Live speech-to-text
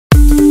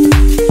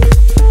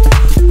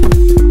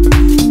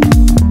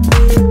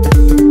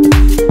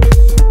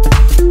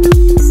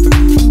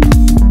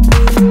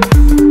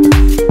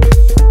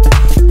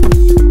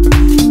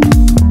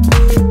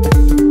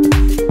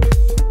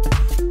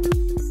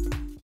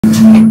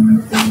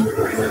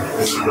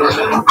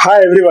Hi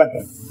everyone.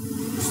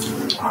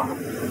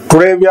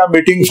 Today we are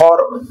meeting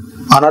for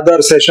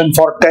another session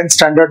for 10th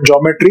standard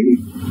geometry,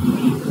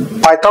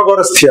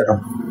 Pythagoras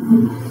theorem.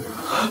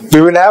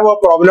 We will have a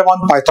problem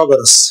on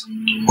Pythagoras.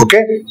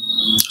 Okay?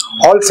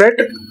 All set?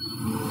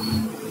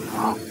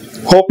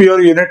 Hope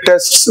your unit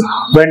tests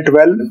went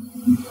well.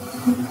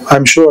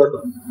 I'm sure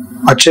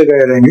अच्छे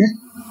गए रहेंगे.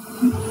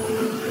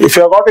 If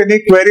you have got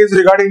any queries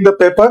regarding the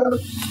paper,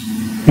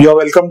 you are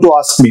welcome to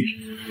ask me.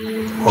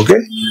 Okay?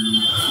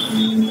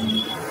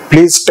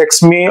 Please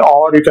text me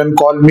or you can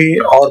call me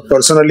or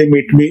personally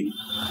meet me.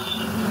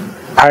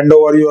 Hand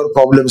over your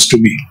problems to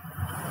me.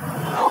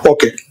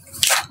 Okay.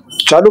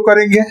 चालू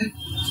करेंगे.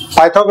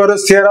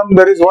 Pythagoras theorem.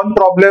 There is one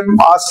problem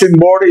asked in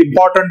board.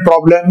 Important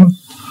problem.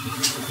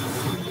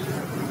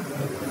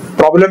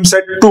 Problem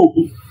set 2.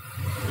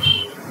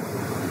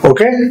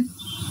 Okay.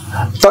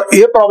 तो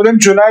ये problem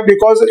चुना है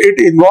because it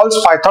involves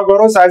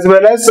Pythagoras as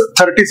well as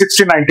 30,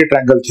 60, 90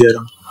 triangle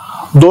theorem.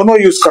 दोनों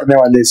use करने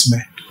वाले इसमें.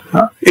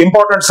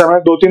 इंपॉर्टेंट समय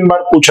 2-3 बार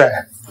पूछा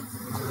है.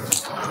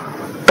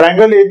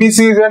 Triangle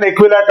ABC is an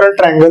equilateral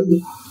triangle.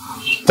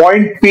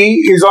 Point P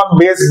is on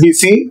base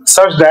BC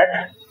such that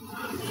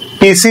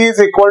PC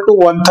is equal to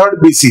 1/3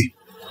 BC.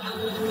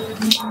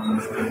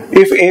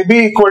 If AB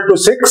equal to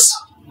 6,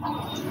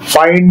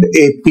 find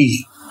AP.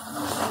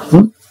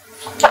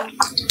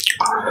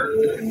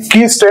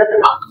 Key step,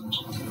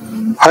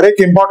 हर एक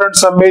important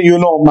सम में you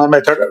know my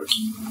method.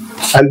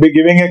 I'll be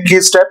giving a key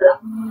step.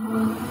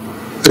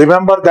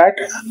 Remember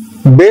that.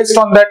 Based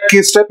on that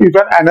key step, you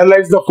can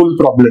analyze the full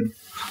problem.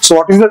 So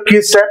what is the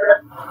key step?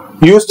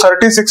 Use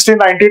 30, 60,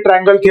 90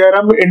 triangle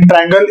theorem in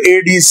triangle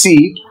ADC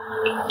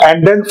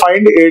and then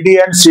find AD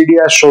and CD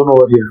as shown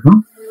over here.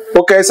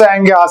 वो कैसे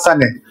आएंगे?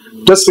 आसान है.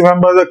 Just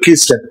remember the key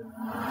step.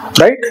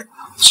 Right?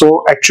 So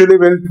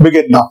actually we'll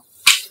begin now.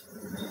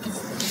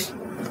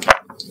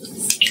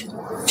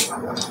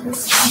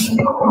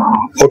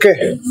 Okay.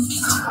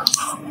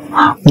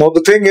 Now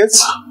the thing is,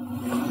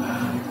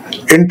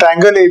 in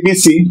triangle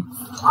ABC,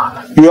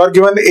 you are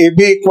given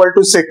AB equal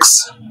to 6.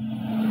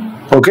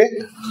 Okay.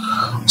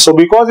 So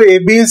because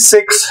AB is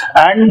 6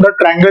 and the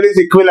triangle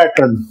is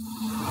equilateral,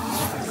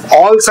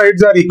 all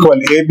sides are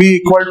equal. AB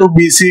equal to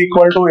BC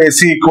equal to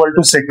AC equal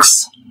to 6.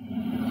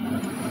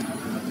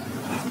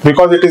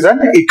 Because it is an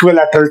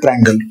equilateral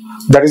triangle.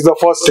 That is the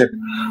first step.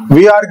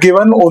 We are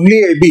given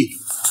only AB.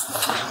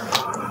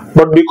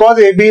 But because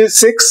AB is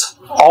 6,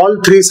 all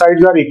three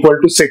sides are equal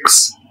to 6.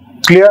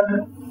 Clear?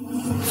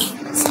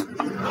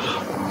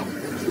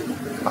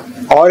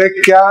 और एक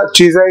क्या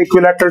चीज है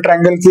equilateral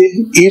triangle की?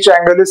 Each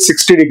angle is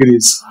 60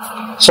 degrees.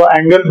 So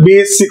angle B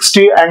is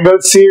 60, angle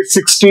C is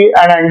 60,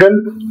 and angle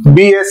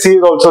BAC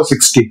is also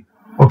 60.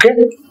 Okay?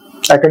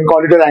 I can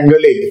call it an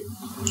angle A.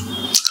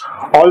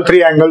 All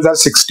three angles are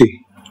 60.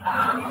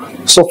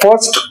 So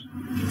first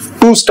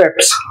two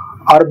steps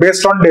are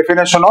based on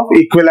definition of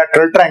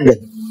equilateral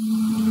triangle.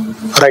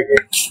 Right.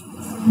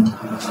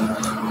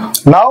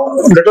 Now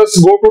let us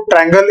go to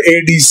triangle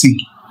ADC.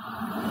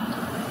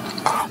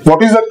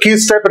 What is the key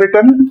step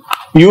written?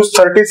 Use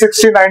 30,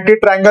 60, 90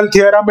 triangle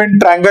theorem in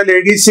triangle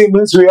ADC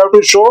means we have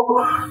to show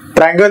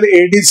triangle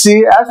ADC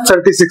as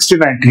 30, 60,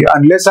 90.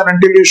 Unless and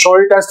until you show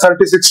it as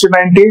 30, 60,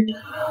 90,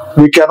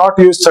 we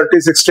cannot use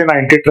 30, 60,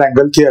 90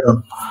 triangle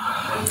theorem.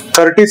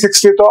 30,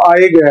 60 तो आ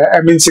ही गया.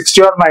 I mean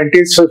 60 or 90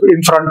 is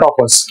in front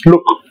of us.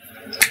 Look.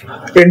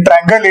 In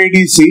triangle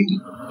ADC,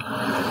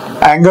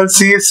 angle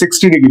C is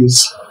 60 degrees.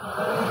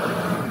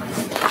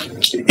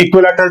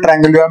 Equilateral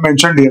triangle you have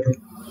mentioned here.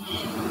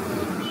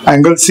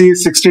 Angle C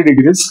is 60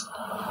 degrees.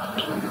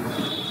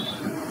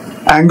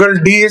 Angle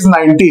D is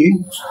 90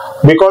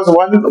 because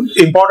one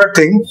important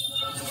thing,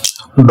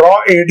 draw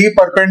AD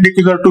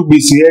perpendicular to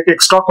BC. एक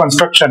extra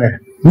construction है.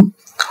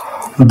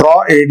 Draw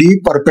AD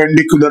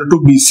perpendicular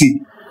to BC.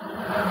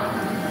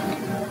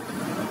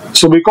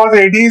 So because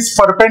AD is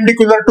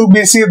perpendicular to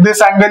BC,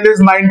 this angle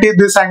is 90,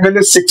 this angle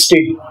is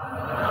 60.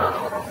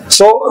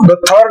 So the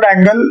third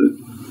angle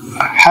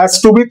has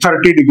to be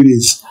 30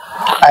 degrees.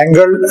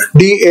 Angle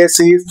DAC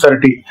is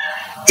 30.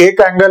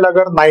 एक angle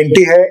अगर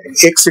 90 है,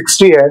 एक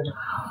 60 है,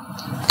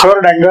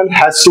 third angle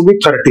has to be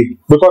 30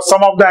 because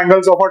some of the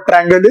angles of a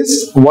triangle is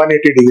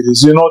 180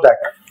 degrees. You know that.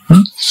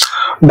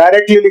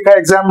 Directly लिखा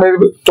exam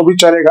में तो भी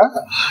चलेगा.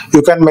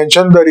 You can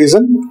mention the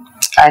reason.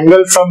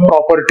 Angle sum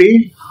property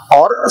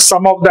और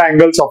sum of the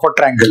angles of a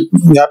triangle.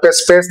 यहाँ पे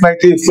space नहीं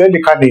थी इसलिए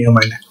लिखा नहीं है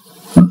मैंने.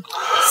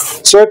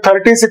 So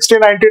 30, 60,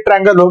 90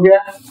 triangle हो गया.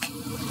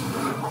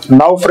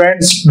 Now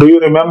friends, do you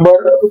remember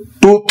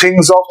two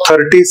things of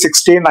 30,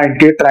 60,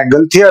 90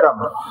 triangle theorem?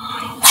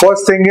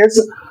 First thing is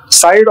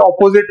side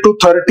opposite to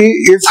 30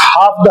 is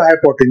half the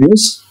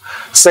hypotenuse.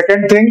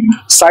 Second thing,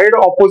 side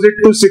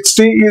opposite to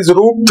 60 is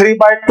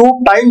 √3/2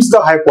 times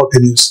the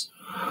hypotenuse.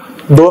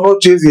 दोनों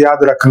चीज याद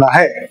रखना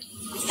है.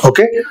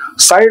 Okay?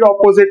 Side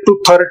opposite to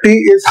 30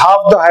 is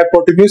half the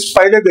hypotenuse.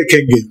 पहले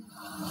देखेंगे.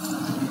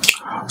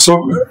 So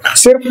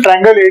सिर्फ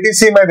triangle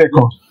ADC में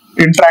देखो.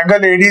 In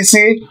triangle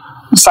ADC,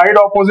 side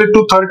opposite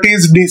to 30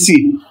 is DC.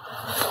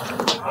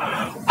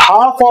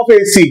 half of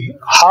AC,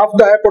 half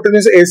the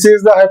hypotenuse, AC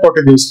is the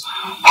hypotenuse.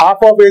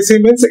 Half of AC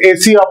means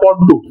AC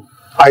upon 2.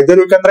 Either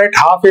you can write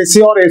half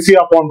AC or AC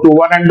upon 2,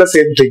 one and the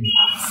same thing.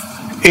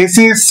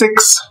 AC is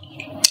 6.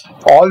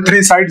 All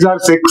three sides are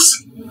 6.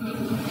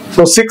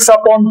 So 6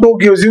 upon 2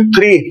 gives you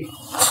 3.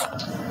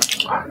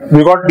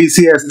 We got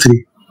DC as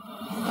 3.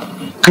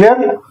 Clear?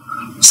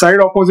 Side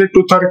opposite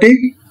to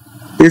 30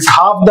 is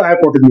half the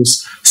hypotenuse.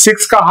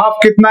 6 का half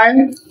कितना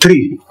है? 3.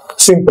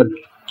 Simple.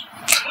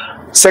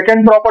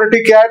 Second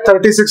property क्या है?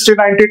 30, 60,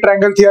 90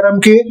 triangle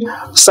theorem की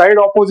side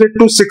opposite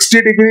to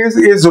 60 degrees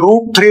is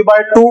root 3 by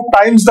 2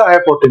 times the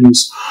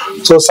hypotenuse.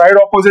 So side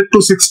opposite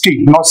to 60,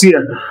 now see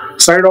here.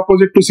 Side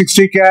opposite to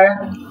 60 क्या है?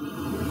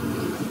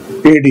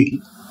 AD.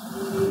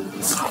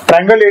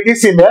 Triangle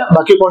ADC में,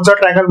 बाकी कौन सा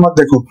ट्रायंगल मत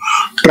देखो.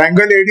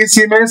 ट्रायंगल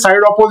ADC में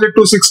side opposite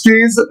to 60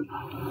 is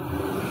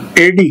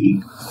AD.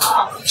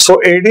 So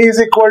AD is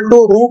equal to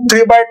root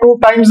 3 by 2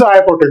 times the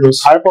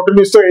hypotenuse.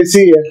 Hypotenuse तो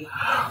AC है.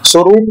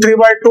 So root 3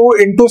 by 2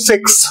 into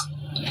 6.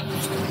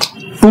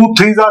 2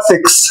 3s are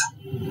 6.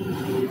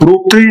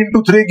 Root 3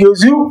 into 3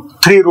 gives you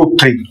 3 root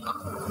 3.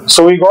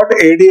 So we got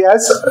AD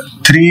as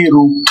 3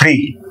 root 3.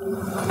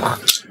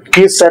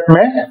 Key step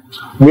में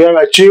we have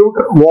achieved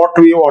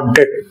what we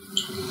wanted.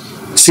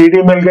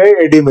 CD मिल गए,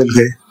 AD मिल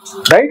गए,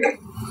 right?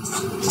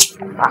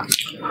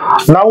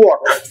 Now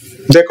what?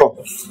 देखो,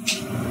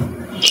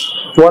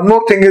 one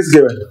more thing is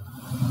given.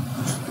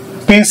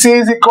 PC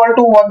is equal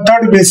to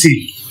 1/3 BC.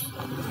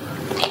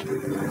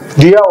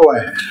 दिया हुआ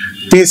है.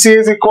 PC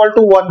is equal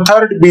to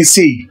 1/3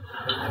 BC.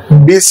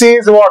 BC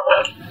is what?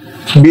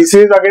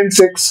 BC is again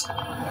 6.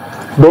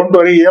 Don't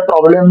worry, ये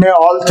problem में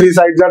all three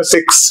sides are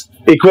 6.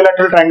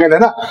 Equilateral triangle है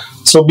ना?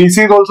 So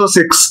BC is also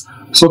 6.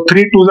 So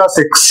 3 2s are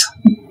 6.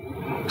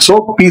 So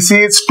PC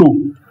is 2.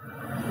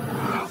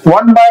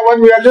 One by one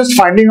we are just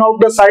finding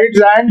out the sides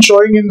and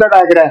showing in the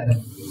diagram.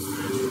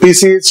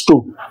 PC is 2.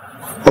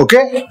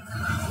 Okay?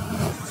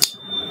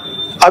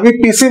 अभी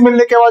PC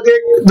मिलने के बाद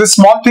एक this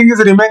small thing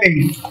is remaining.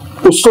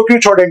 उसको क्यों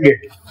छोड़ेंगे?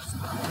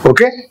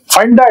 Okay?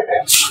 Find that.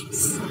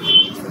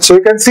 So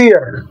you can see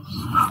here.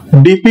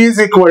 DP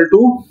is equal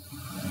to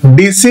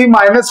DC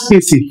minus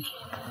PC.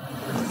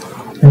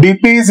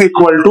 DP is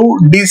equal to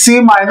DC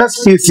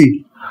minus PC.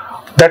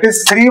 That is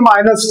 3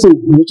 minus 2,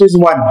 which is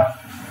 1.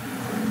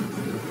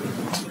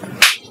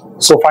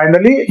 So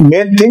finally,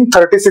 main thing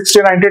 30,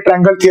 60, 90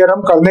 triangle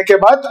theorem करने के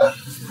बाद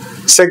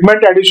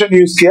segment addition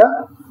use किया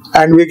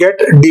and we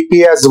get DP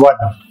as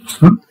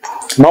 1.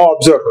 Now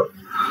observe.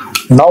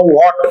 Now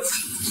what?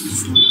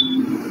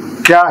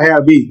 क्या है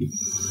अभी?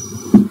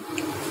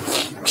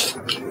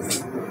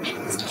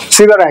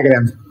 See the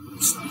diagram.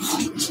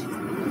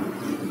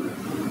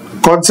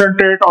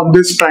 Concentrate on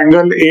this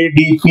triangle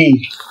ADP.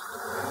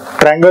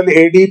 Triangle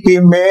ADP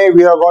में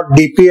we have got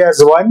DP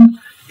as 1,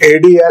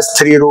 AD as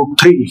 3 root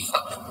 3.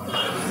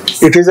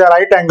 It is a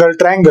right angle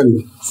triangle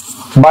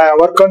by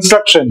our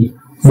construction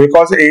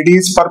because AD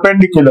is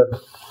perpendicular.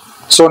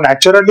 So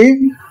naturally,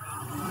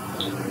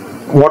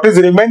 what is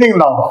remaining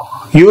now?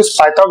 Use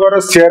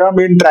Pythagoras theorem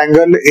in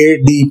triangle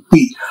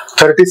ADP.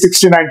 30,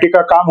 60, 90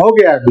 का काम हो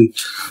गया अभी.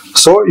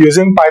 So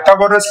using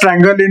Pythagoras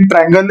triangle in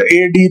triangle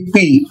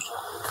ADP,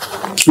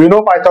 you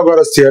know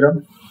Pythagoras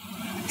theorem.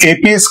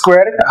 AP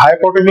squared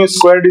hypotenuse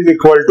squared is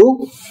equal to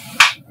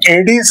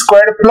AD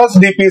squared plus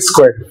DP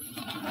squared.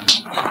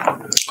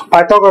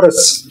 Pythagoras.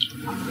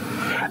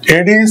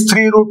 AD is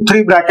 3 root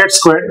 3 bracket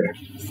squared.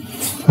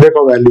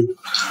 देखो value.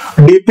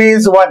 DP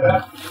is 1.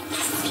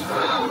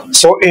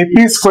 So AP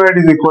squared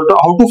is equal to,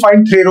 how to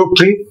find 3 root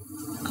 3?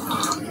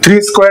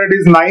 3 squared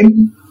is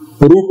 9.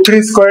 Root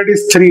 3 squared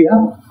is 3.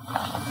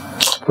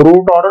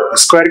 Root और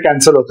square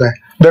cancel होता है.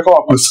 देखो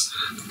वापस.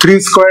 3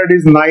 squared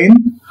is 9.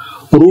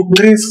 Root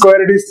 3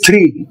 squared is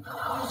 3.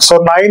 So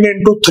 9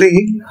 into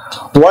 3.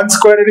 1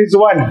 squared is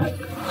 1.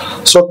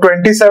 So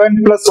 27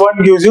 plus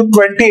 1 gives you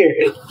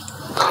 28.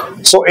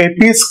 So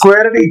AP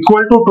squared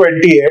equal to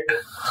 28.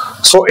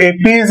 So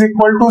AP is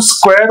equal to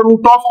square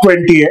root of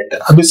 28.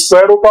 अभी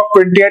square root of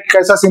 28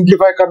 कैसा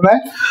simplify करना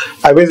है?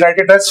 I will write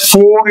it as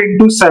 4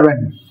 into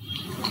 7.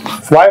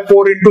 Why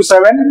 4 into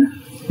 7?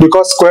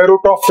 Because square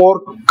root of 4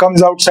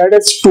 comes outside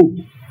as 2.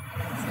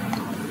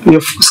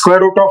 If square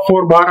root of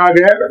 4 बाहर आ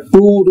गया,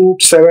 2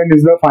 root 7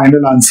 is the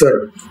final answer.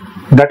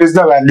 That is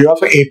the value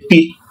of AP.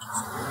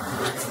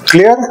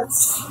 Clear?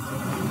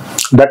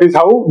 That is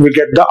how we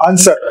get the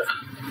answer.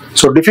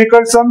 So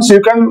difficult sums,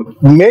 you can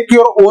make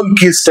your own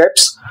key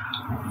steps.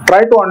 Try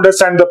to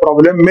understand the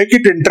problem, make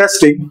it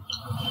interesting.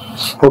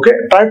 Okay?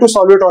 Try to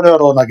solve it on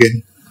your own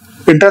again.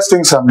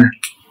 Interesting sum.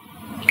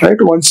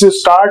 Right? Once you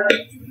start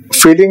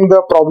feeling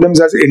the problems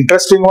as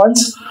interesting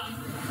ones,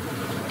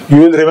 you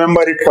will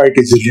remember it quite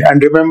easily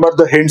and remember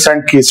the hints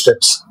and key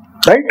steps,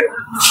 right?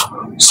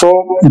 So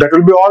that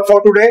will be all for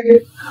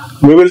today.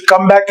 We will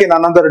come back in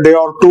another day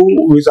or two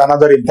with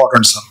another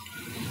important sum.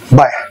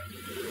 Bye.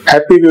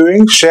 Happy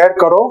viewing. Share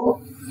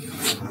karo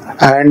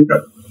and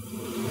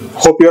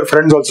hope your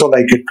friends also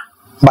like it.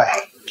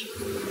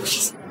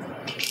 Bye.